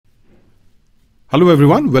Hello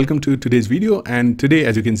everyone, welcome to today's video, and today,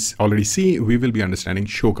 as you can already see, we will be understanding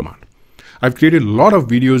show command. I've created a lot of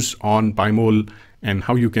videos on PyMOL and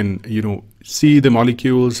how you can see the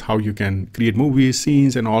molecules, how you can create movies,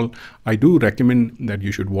 scenes and all. I do recommend that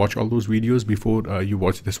you should watch all those videos before you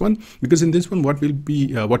watch this one, because in this one what we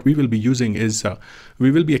will be using is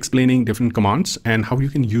we will be explaining different commands and how you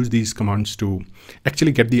can use these commands to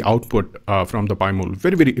actually get the output from the PyMOL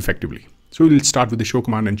very effectively. So we'll start with the show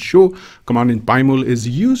command, and show command in PyMOL is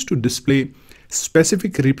used to display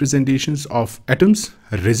specific representations of atoms,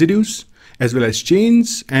 residues, as well as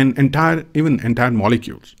chains and entire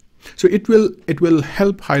molecules. So it will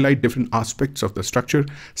help highlight different aspects of the structure,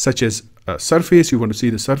 such as surface. You want to see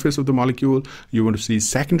the surface of the molecule, you want to see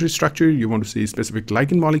secondary structure, you want to see specific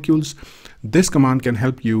ligand molecules. This command can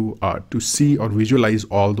help you to see or visualize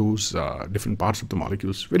all those different parts of the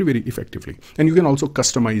molecules very effectively, and you can also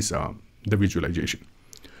customize the visualization.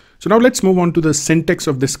 So now let's move on to the syntax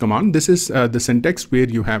of this command. This is the syntax where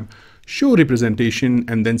you have show representation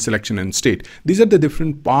and then selection and state. These are the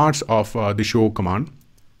different parts of the show command,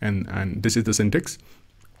 and this is the syntax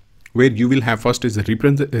where you will have first is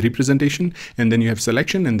the representation, and then you have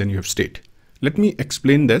selection, and then you have state. Let me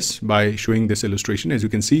explain this by showing this illustration. As you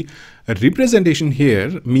can see, a representation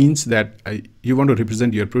here means that you want to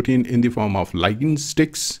represent your protein in the form of ligand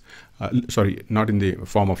sticks. Sorry, not in the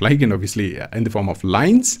form of ligand, obviously, in the form of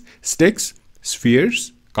lines, sticks,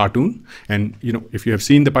 spheres, cartoon. And if you have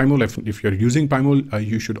seen the PyMOL, if you're using PyMOL,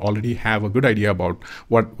 you should already have a good idea about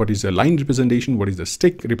what is a line representation, what is the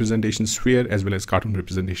stick representation, sphere, as well as cartoon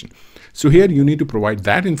representation. So here you need to provide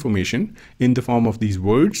that information in the form of these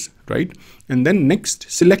words, right? And then next,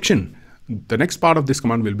 selection. The next part of this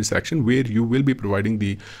command will be selection, where you will be providing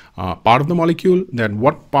the part of the molecule, then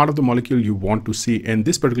what part of the molecule you want to see in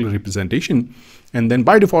this particular representation, and then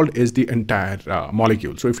by default is the entire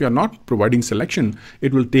molecule. So if you are not providing selection,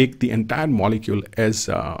 it will take the entire molecule as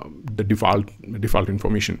the default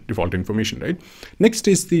information, right? Next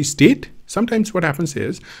is the state. Sometimes what happens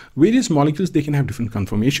is various molecules, they can have different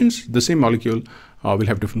conformations. The same molecule will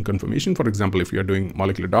have different conformation. For example, if you are doing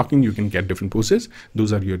molecular docking, you can get different poses.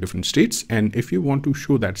 Those are your different states. And if you want to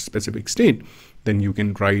show that specific state, then you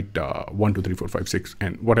can write 1, 2, 3, 4, 5, 6,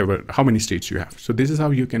 and whatever, how many states you have. So this is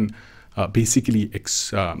how you can basically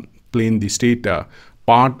explain the state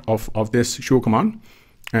part of this show command.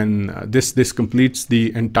 And this completes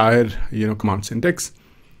the entire command syntax.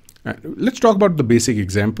 Let's talk about the basic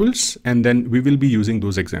examples, and then we will be using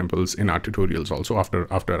those examples in our tutorials also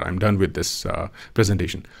after I'm done with this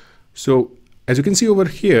presentation. So as you can see over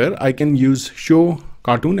here, I can use show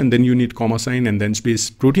cartoon, and then you need comma sign and then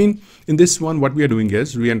space protein. In this one, what we are doing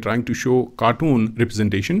is we are trying to show cartoon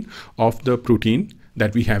representation of the protein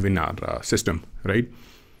that we have in our system, right?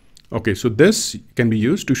 Okay, so this can be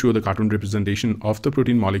used to show the cartoon representation of the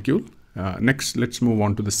protein molecule. Next, let's move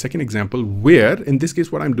on to the second example, where in this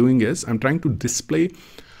case what I'm doing is I'm trying to display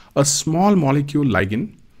a small molecule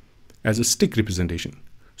ligand as a stick representation.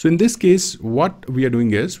 So in this case, what we are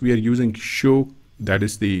doing is we are using show. That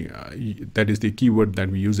is the keyword that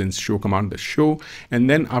we use in show command, the show, and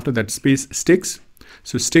then after that space sticks.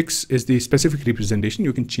 So sticks is the specific representation.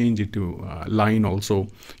 You can change it to line also.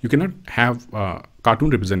 You cannot have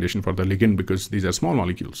cartoon representation for the ligand because these are small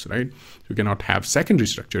molecules, right? You cannot have secondary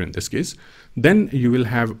structure in this case. Then you will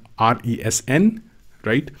have RESN,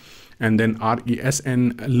 right? And then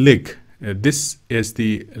RESN lig. This is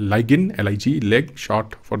the ligand, LIG, lig,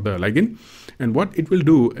 short for the ligand. And what it will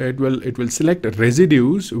do, it will select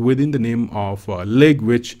residues within the name of lig,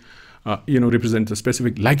 which represents a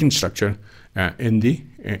specific ligand structure in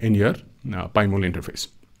your PyMOL interface.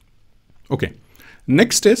 Okay.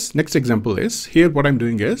 Next example is here. What I'm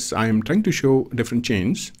doing is I am trying to show different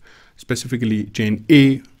chains, specifically chain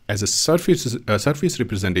A as a surface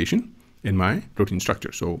representation in my protein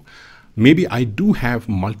structure. So maybe I do have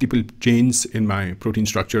multiple chains in my protein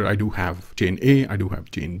structure. I do have chain A, I do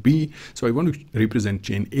have chain B. So I want to represent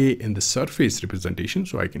chain A in the surface representation.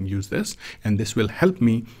 So I can use this, and this will help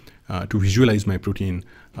me to visualize my protein,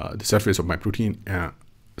 the surface of my protein,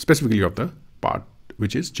 specifically of the part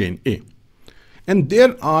which is chain A. And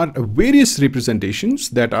there are various representations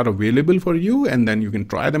that are available for you, and then you can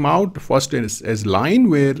try them out. First is as line,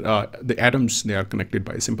 where the atoms, they are connected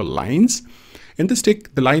by simple lines. In the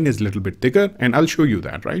stick, the line is a little bit thicker, and I'll show you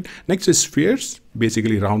that, right? Next is spheres,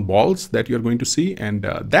 basically round balls that you're going to see, and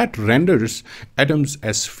that renders atoms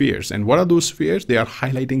as spheres. And what are those spheres? They are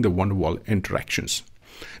highlighting the van der Waals interactions.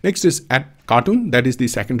 Next is at cartoon, that is the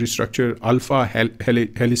secondary structure, alpha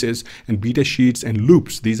helices and beta sheets and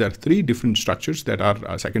loops. These are three different structures that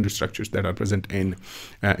are secondary structures that are present in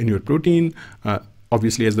your protein.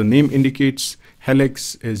 Obviously, as the name indicates,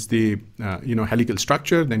 Helix is the helical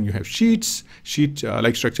structure. Then you have sheets.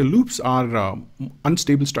 Sheet-like structure. Loops are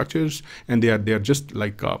unstable structures, and they are just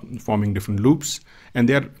like forming different loops, and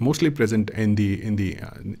they are mostly present in the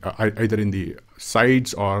either in the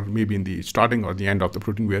sides or maybe in the starting or the end of the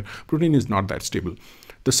protein, where protein is not that stable.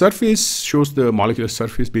 The surface shows the molecular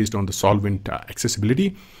surface based on the solvent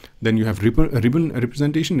accessibility. Then you have ribbon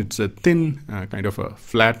representation. It's a thin kind of a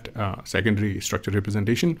flat secondary structure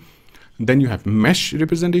representation. Then you have mesh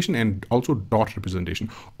representation and also dot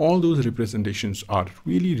representation. All those representations are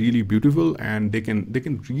really, really beautiful, and they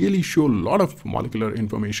can really show a lot of molecular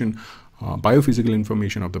information, biophysical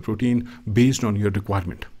information of the protein based on your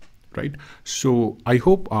requirement, right? So I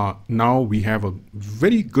hope now we have a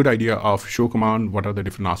very good idea of show command, what are the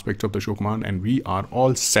different aspects of the show command, and we are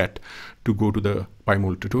all set to go to the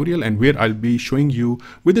PyMOL tutorial, and where I'll be showing you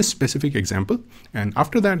with a specific example. And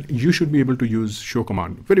after that, you should be able to use show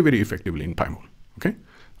command very, very effectively in PyMOL. Okay.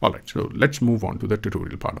 All right. So let's move on to the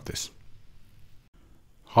tutorial part of this.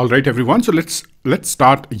 All right, everyone. So let's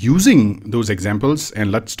start using those examples,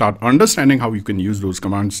 and let's start understanding how you can use those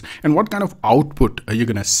commands and what kind of output are you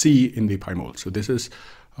going to see in the PyMOL. So this is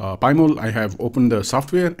PyMOL. I have opened the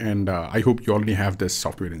software, and I hope you already have this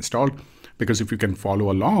software installed, because if you can follow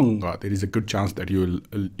along, there is a good chance that you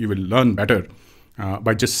will learn better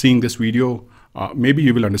by just seeing this video. Maybe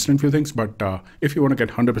you will understand a few things, but if you want to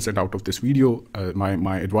get 100% out of this video,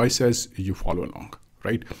 my advice is you follow along,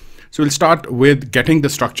 right? So we'll start with getting the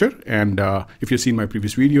structure, and if you've seen my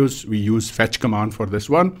previous videos, we use fetch command for this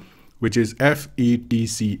one, which is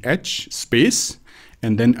fetch space,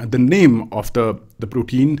 and then the name of the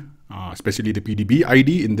protein, especially the PDB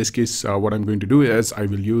ID. In this case, what I'm going to do is I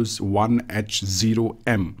will use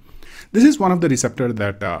 1H0M. This is one of the receptor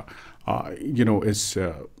that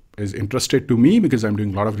is interested to me, because I'm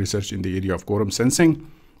doing a lot of research in the area of quorum sensing.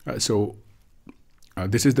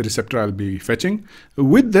 This is the receptor I'll be fetching.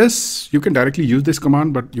 With this, you can directly use this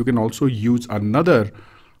command, but you can also use another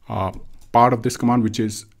part of this command, which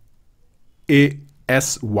is ASYNC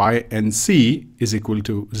is equal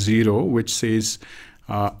to 0, which says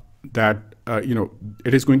that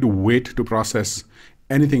it is going to wait to process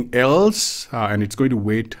anything else, and it's going to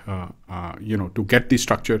wait to get the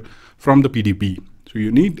structure from the PDB. So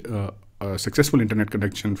you need a successful internet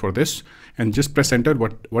connection for this, and just press enter.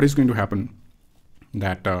 What is going to happen?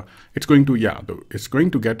 That it's going to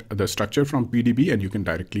get the structure from PDB, and you can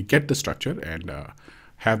directly get the structure and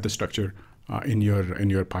have the structure in your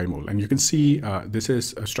PyMOL. And you can see this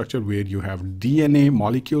is a structure where you have DNA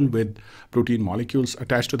molecule with protein molecules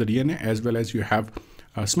attached to the DNA, as well as you have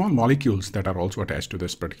small molecules that are also attached to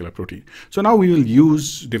this particular protein. So now we will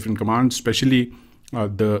use different commands, especially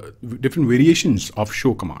the different variations of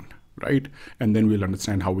show command, right? And then we'll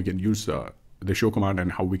understand how we can use the show command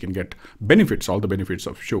and how we can get benefits, all the benefits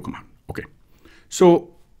of show command. Okay.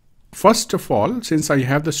 So first of all, since I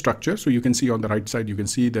have the structure, so you can see on the right side, you can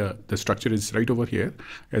see the structure is right over here.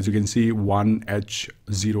 As you can see,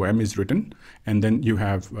 1H0M is written, and then you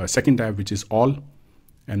have a second tab, which is all,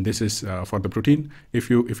 and this is for the protein.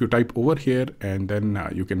 If you type over here, and then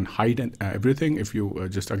you can hide everything. If you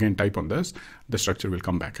just again type on this, the structure will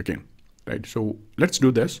come back again. Right, so let's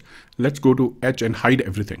do this. Let's go to H and hide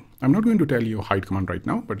everything. I'm not going to tell you hide command right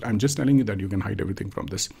now, but I'm just telling you that you can hide everything from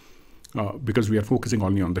this because we are focusing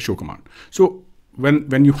only on the show command. So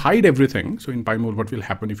when you hide everything, so in PyMOL, what will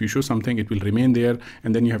happen? If you show something, it will remain there,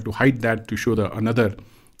 and then you have to hide that to show the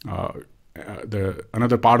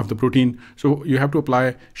another part of the protein. So you have to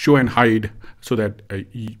apply show and hide so that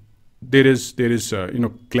there is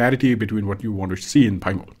clarity between what you want to see in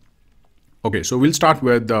PyMOL. Okay, so we'll start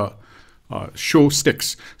with the show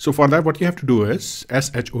sticks. So for that, what you have to do is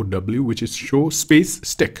SHOW, which is show space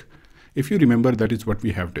stick. If you remember, that is what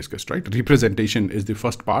we have discussed, right? Representation is the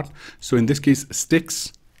first part. So in this case,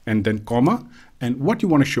 sticks and then comma, and what you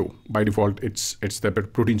want to show. By default, it's the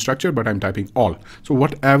protein structure, but I'm typing all. So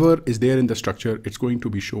whatever is there in the structure, it's going to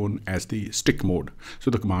be shown as the stick mode. So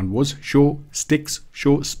the command was show sticks,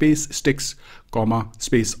 show space sticks, comma,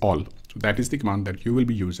 space all. So that is the command that you will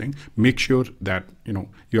be using. Make sure that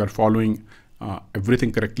you are following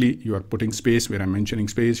everything correctly. You are putting space where I'm mentioning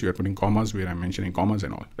space. You are putting commas where I'm mentioning commas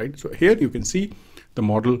and all, right? So here you can see the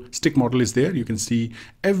model, stick model is there. You can see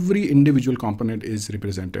every individual component is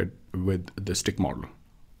represented with the stick model.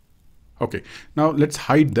 Okay, now let's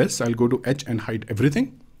hide this. I'll go to H and hide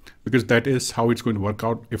everything, because that is how it's going to work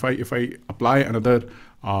out. If I apply another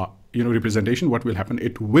representation, what will happen?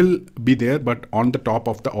 It will be there, but on the top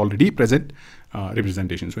of the already present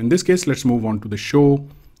representation. So in this case, let's move on to the show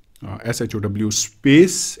SHOW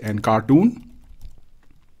space and cartoon.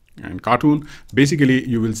 And cartoon, basically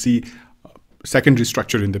you will see secondary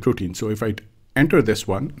structure in the protein. So if I enter this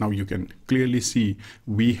one, now you can clearly see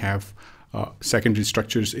we have secondary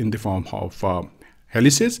structures in the form of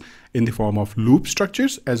helices, in the form of loop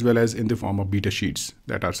structures, as well as in the form of beta sheets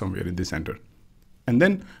that are somewhere in the center. And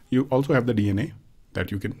then you also have the DNA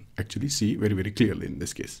that you can actually see very, very clearly in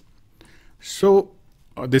this case. So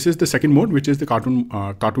this is the second mode, which is the cartoon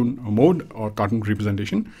mode or cartoon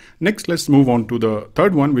representation. Next, let's move on to the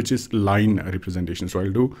third one, which is line representation. So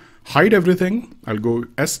I'll do hide everything. I'll go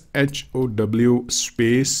SHOW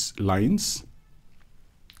space lines,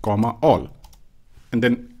 comma all. And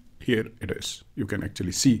then here it is. You can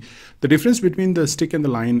actually see the difference between the stick and the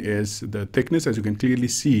line is the thickness. As you can clearly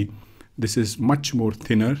see, this is much more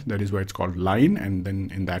thinner. That is why it's called line. And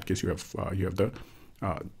then in that case, you have the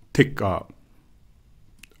thick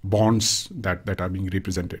bonds that are being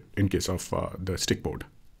represented in case of the stick board,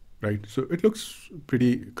 right? So it looks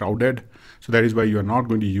pretty crowded. So that is why you are not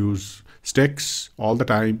going to use sticks all the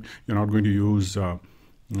time. You're not going to use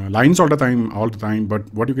lines all the time.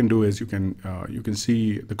 But what you can do is you can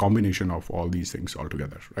see the combination of all these things all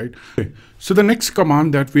together, right? Okay. So the next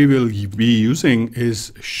command that we will be using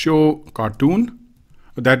is show cartoon,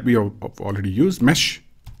 that we have already used, mesh,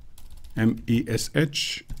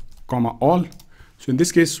 MESH, comma all. So in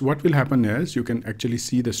this case, what will happen is you can actually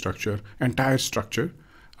see the structure, entire structure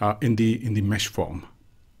in the mesh form.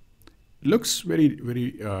 It looks very,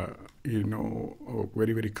 very,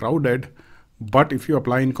 very, very crowded. But if you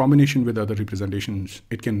apply in combination with other representations,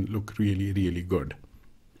 it can look really, really good.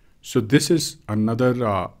 So this is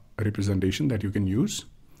another representation that you can use.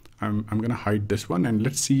 I'm going to hide this one, and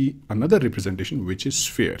let's see another representation, which is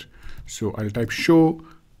sphere. So I'll type show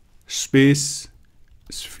space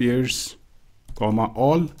spheres, comma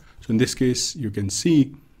all. So in this case, you can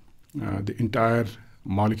see the entire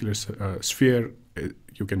molecular sphere.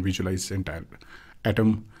 You can visualize the entire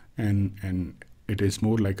atom, and it is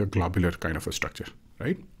more like a globular kind of a structure,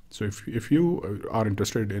 right? So if you are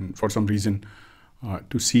interested in, for some reason,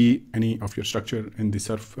 to see any of your structure in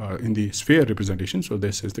the sphere representation, so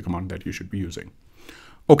this is the command that you should be using.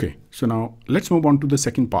 Okay, so now let's move on to the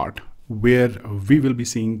second part, where we will be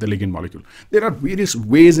seeing the ligand molecule. There are various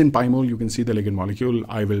ways in PyMOL you can see the ligand molecule.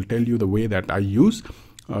 I will tell you the way that I use.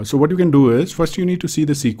 So what you can do is, first you need to see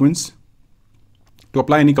the sequence. To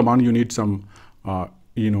apply any command, you need some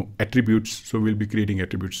attributes. So we'll be creating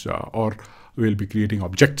attributes or we'll be creating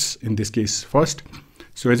objects in this case first.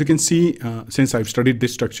 So as you can see, since I've studied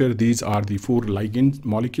this structure, these are the 4 ligand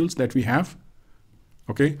molecules that we have.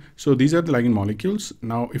 Okay, so these are the ligand molecules.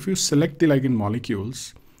 Now, if you select the ligand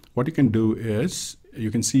molecules, what you can do is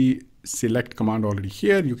you can see select command already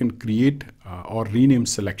here. You can create or rename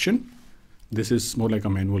selection. This is more like a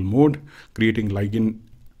manual mode, creating ligand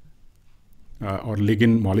or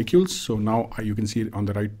ligand molecules. So now you can see on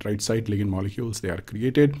the right side, ligand molecules, they are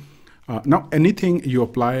created. Now anything you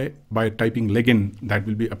apply by typing ligand, that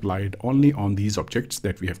will be applied only on these objects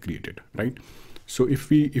that we have created, right? So if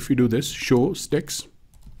we do this, show sticks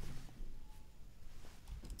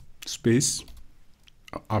space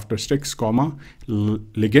after sticks, comma,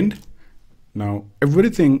 ligand. Now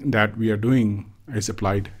everything that we are doing is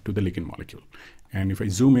applied to the ligand molecule. And if I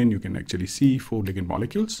zoom in, you can actually see 4 ligand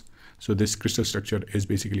molecules. So this crystal structure is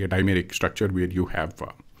basically a dimeric structure where you have,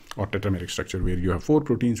 or tetrameric structure where you have 4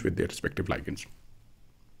 proteins with their respective ligands.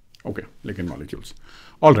 Okay, ligand molecules.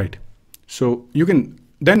 All right. So you can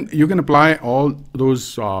apply all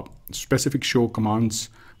those specific show commands.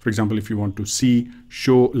 For example, if you want to see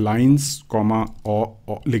show lines, comma, or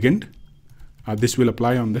ligand, this will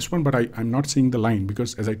apply on this one, but I'm not seeing the line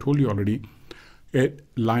because, as I told you already,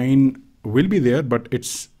 line will be there, but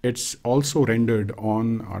it's also rendered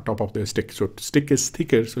on top of the stick. So stick is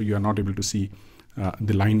thicker, so you are not able to see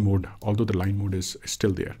the line mode, although the line mode is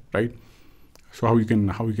still there, right? So how you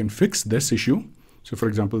can fix this issue? So for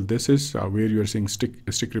example, this is where you are seeing stick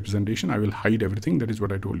representation. I will hide everything. That is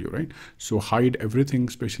what I told you, right? So hide everything,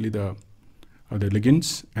 especially the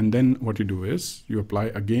ligands, and then what you do is you apply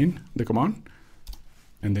again the command,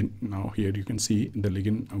 and then now here you can see the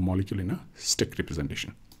ligand molecule in a stick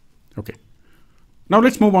representation. Okay. Now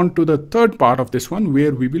let's move on to the third part of this one,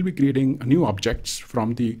 where we will be creating new objects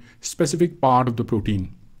from the specific part of the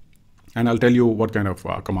protein. And I'll tell you what kind of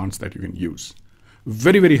commands that you can use.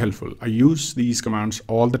 Very, very helpful. I use these commands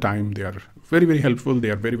all the time. They are very, very helpful.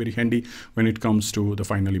 They are very, very handy when it comes to the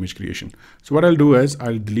final image creation. So what I'll do is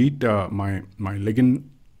I'll delete my ligand,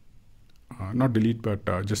 not delete, but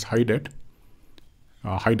just hide it.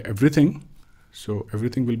 Hide everything. So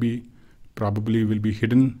everything will be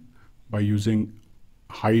hidden by using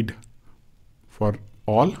hide for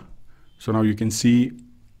all. So now you can see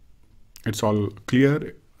it's all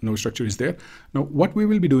clear. no structure is there. Now what we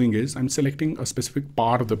will be doing is I'm selecting a specific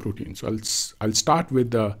part of the protein. So I'll start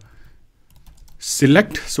with the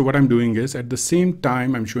select. So what I'm doing is at the same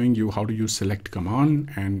time I'm showing you how to use select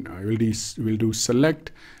command, and we'll do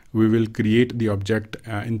select. We will create the object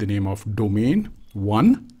in the name of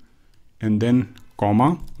domain1 and then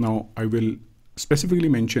comma. Now I will specifically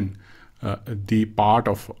mention the part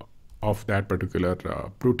of that particular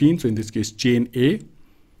protein. So in this case chain A,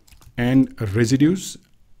 and residues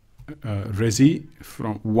resi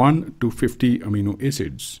from 1 to 50 amino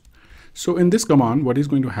acids. So in this command, what is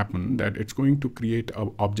going to happen that it's going to create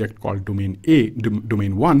an object called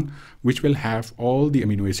domain1, which will have all the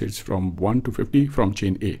amino acids from 1 to 50 from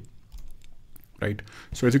chain A. Right.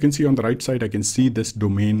 So as you can see on the right side, I can see this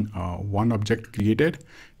domain1 object created.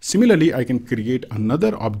 Similarly, I can create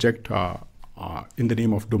another object in the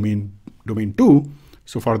name of domain2.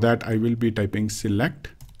 So for that, I will be typing select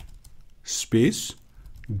space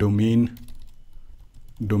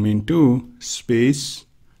domain2 space,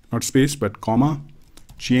 not space but comma,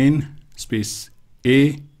 chain space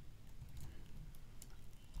A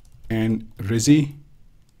and resi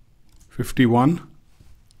 51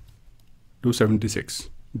 to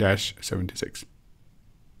 76-76.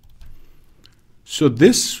 So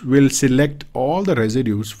this will select all the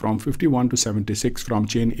residues from 51 to 76 from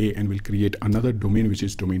chain A and will create another domain, which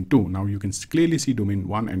is domain2. Now you can clearly see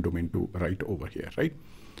domain1 and domain2 right over here, right?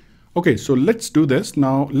 Okay, so let's do this.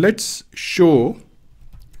 Now let's show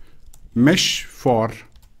mesh for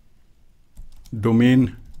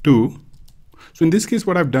domain2. So in this case,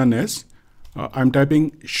 what I've done is I'm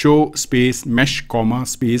typing show space mesh comma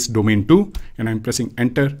space domain2, and I'm pressing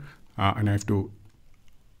enter, and I have to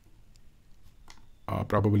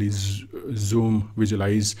probably zoom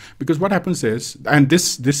visualize, because what happens is, and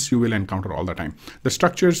this you will encounter all the time, the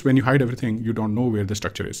structures, when you hide everything, you don't know where the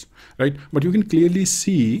structure is, right? But you can clearly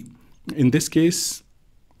see in this case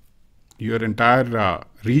your entire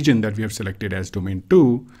region that we have selected as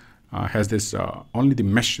domain2 has this only the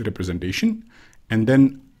mesh representation. And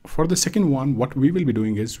then for the second one, what we will be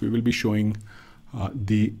doing is we will be showing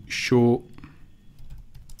the show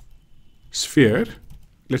sphere.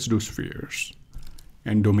 Let's do spheres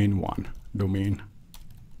and domain1, domain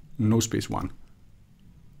no space 1.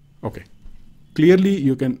 Okay, clearly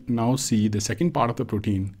you can now see the second part of the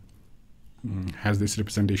protein has this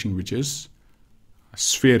representation, which is a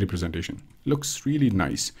sphere representation. Looks really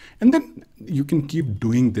nice. And then you can keep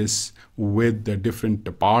doing this with the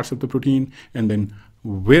different parts of the protein, and then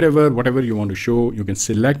whatever you want to show, you can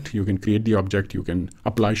select, you can create the object, you can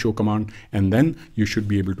apply show command, and then you should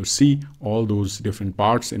be able to see all those different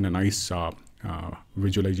parts in a nice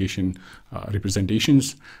visualization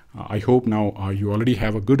representations. I hope now you already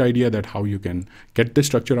have a good idea that how you can get the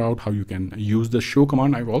structure out, how you can use the show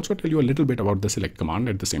command. I will also tell you a little bit about the select command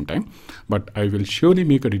at the same time, but I will surely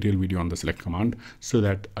make a detailed video on the select command so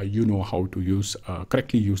that you know how to use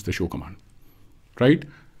correctly use the show command, right?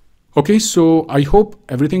 Okay, so I hope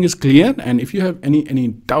everything is clear, and if you have any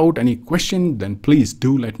doubt, any question, then please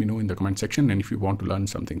do let me know in the comment section. And if you want to learn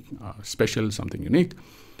something special, something unique,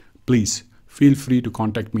 please feel free to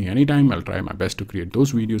contact me anytime. I'll try my best to create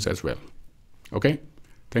those videos as well. Okay,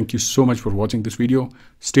 thank you so much for watching this video.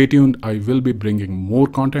 Stay tuned. I will be bringing more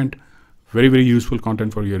content, very useful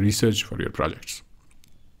content for your research, for your projects.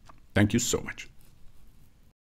 Thank you so much.